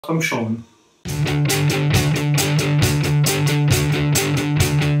from Sean.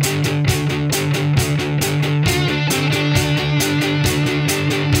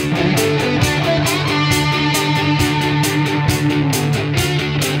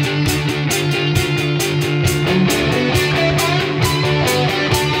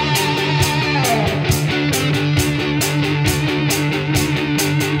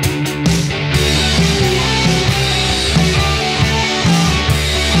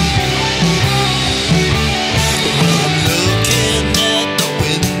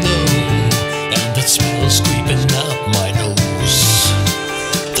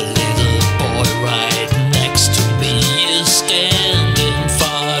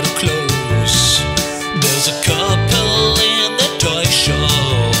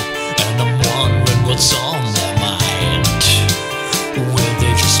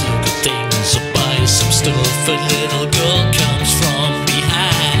 Stuff a little girl comes from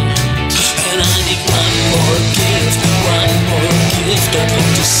behind, and I need one more gift, I'd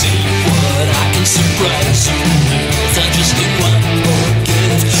like to see what I can surprise you with. I just need one more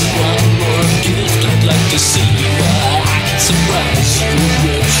gift, I'd like to see what I can surprise you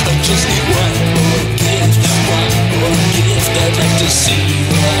with. I just need one more gift, I'd like to see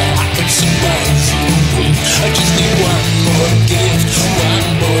what I can surprise you with. I just need one more gift,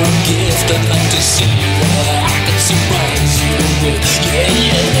 I'd like to see what I can surprise you with. Yeah,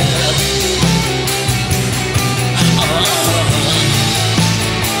 yeah.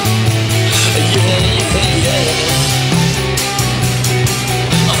 Yeah, yeah, yeah.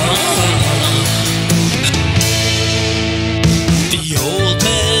 The old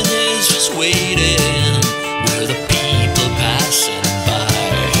man is just waiting with the people passing by.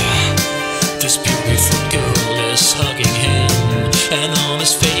 This beautiful girl is hugging him, and on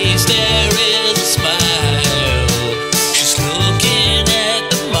his face there is a smile. She's looking at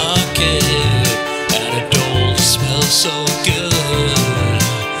the market, and her doll smells so good.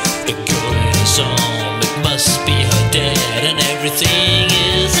 The girl in his arm, it must be her dad, and everything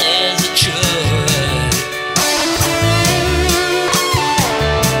is as it should.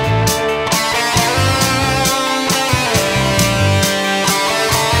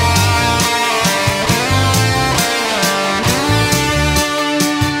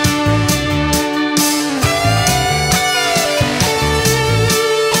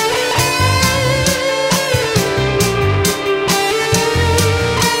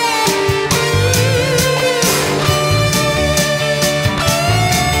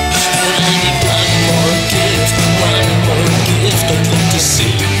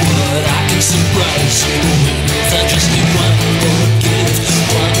 Surprise you with. I just need one more gift,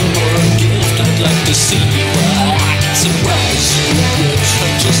 I'd like to see what I can surprise you with. I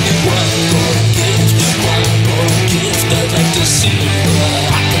just need one more gift, I'd like to see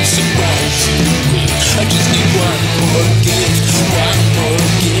what I can surprise you with. I just need one more gift,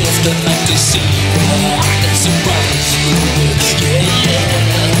 I'd like to see what I can surprise you with. Yeah, yeah.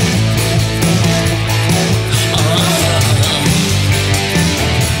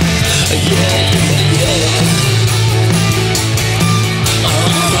 Yeah, yeah, yeah.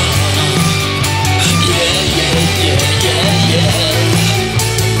 Yeah, yeah, yeah, yeah, yeah.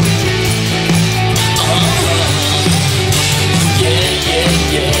 Yeah, yeah,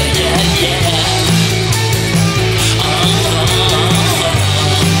 yeah, yeah, yeah.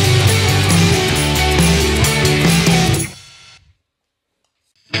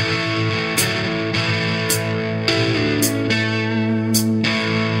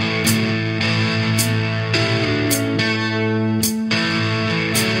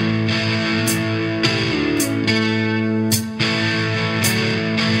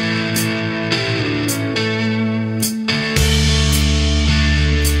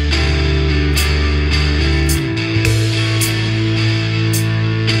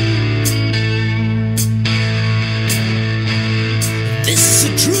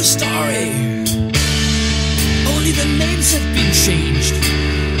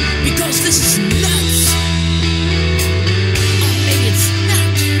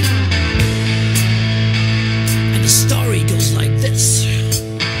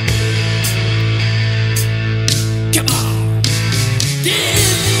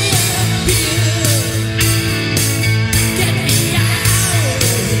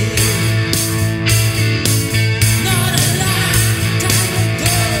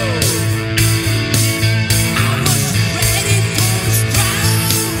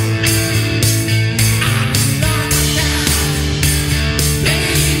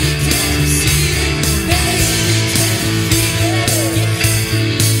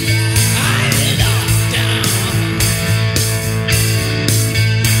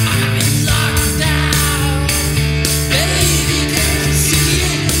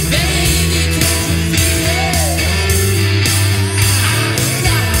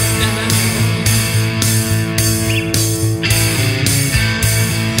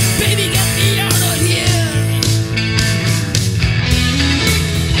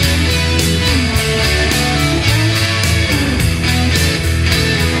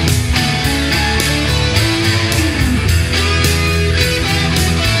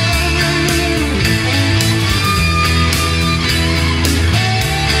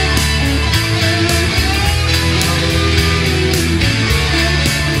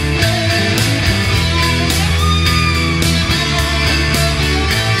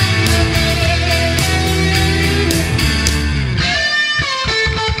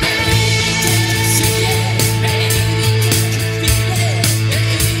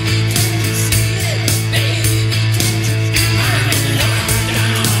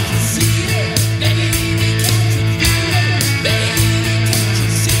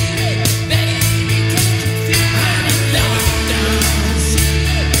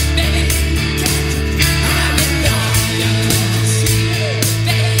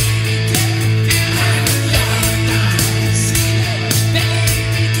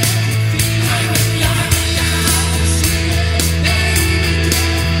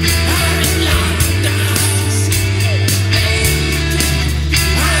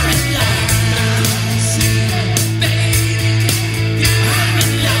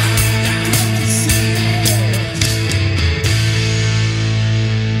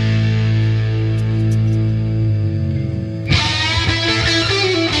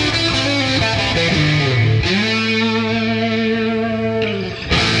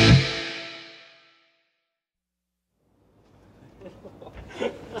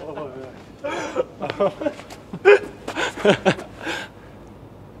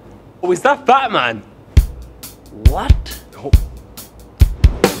 Oh, is that Batman? What? Oh.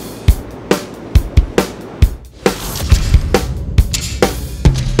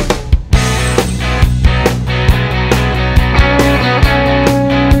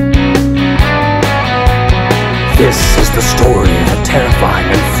 This is the story of a terrifying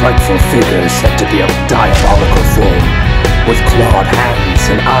and frightful figure said to be of diabolical form, with clawed hands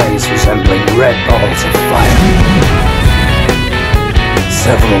and eyes resembling red balls of fire.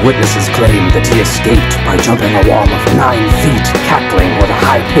 Several witnesses claim that he escaped by jumping a wall of 9 feet, cackling with a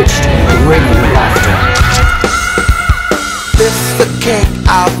high-pitched, ringing laughter. This the kick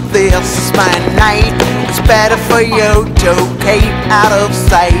of this my night. It's better for you to keep out of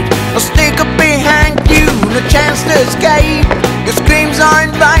sight. I'll stick up behind you, no chance to escape. Your screams are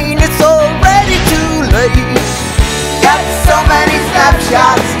in vain, it's already too late. Got so many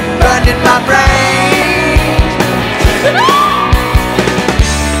snapshots burned in my brain,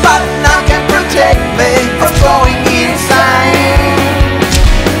 but none can protect me from going insane.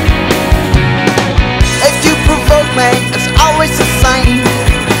 If you provoke me, it's always the same.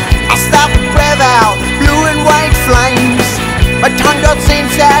 I stop and breathe out blue and white flames. My tongue gets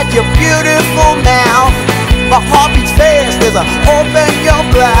inside your beautiful mouth. My heart beats fast as I open your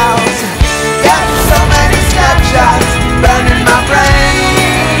blouse. Got so many snapshots burning my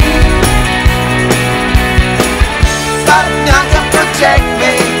brain, but none can protect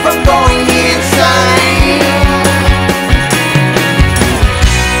me from going insane.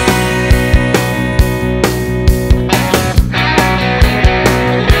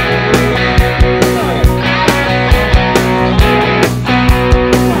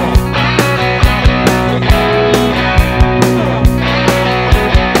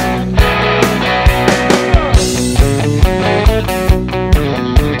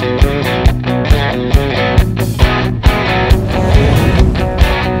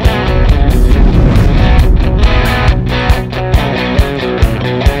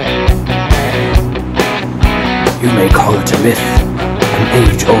 You may call it a myth, an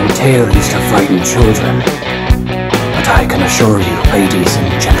age-old tale used to frighten children. But I can assure you, ladies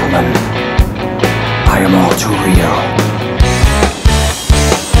and gentlemen, I am all too real.